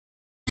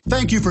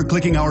Thank you for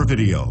clicking our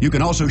video. You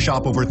can also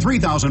shop over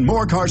 3,000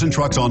 more cars and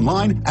trucks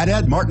online at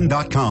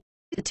edmartin.com.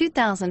 The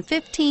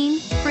 2015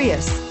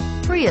 Prius.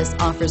 Prius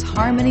offers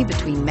harmony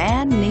between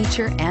man,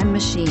 nature, and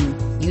machine.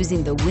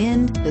 Using the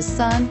wind, the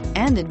sun,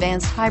 and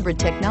advanced hybrid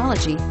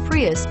technology,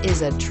 Prius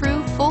is a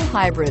true full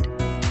hybrid.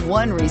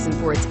 One reason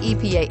for its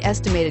EPA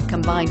estimated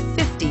combined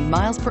 50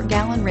 miles per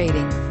gallon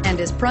rating, and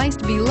is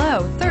priced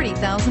below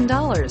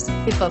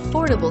 $30,000. If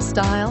affordable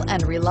style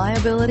and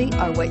reliability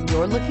are what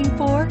you're looking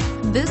for,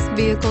 this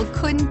vehicle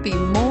couldn't be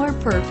more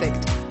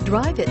perfect.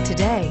 Drive it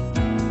today.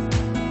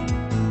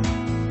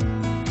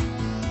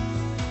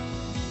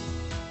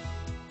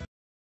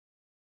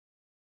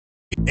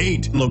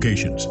 8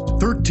 locations,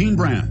 13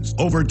 brands,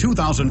 over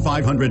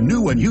 2,500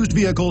 new and used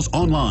vehicles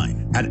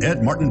online at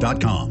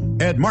edmartin.com.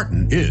 Ed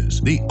Martin is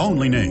the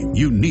only name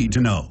you need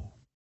to know.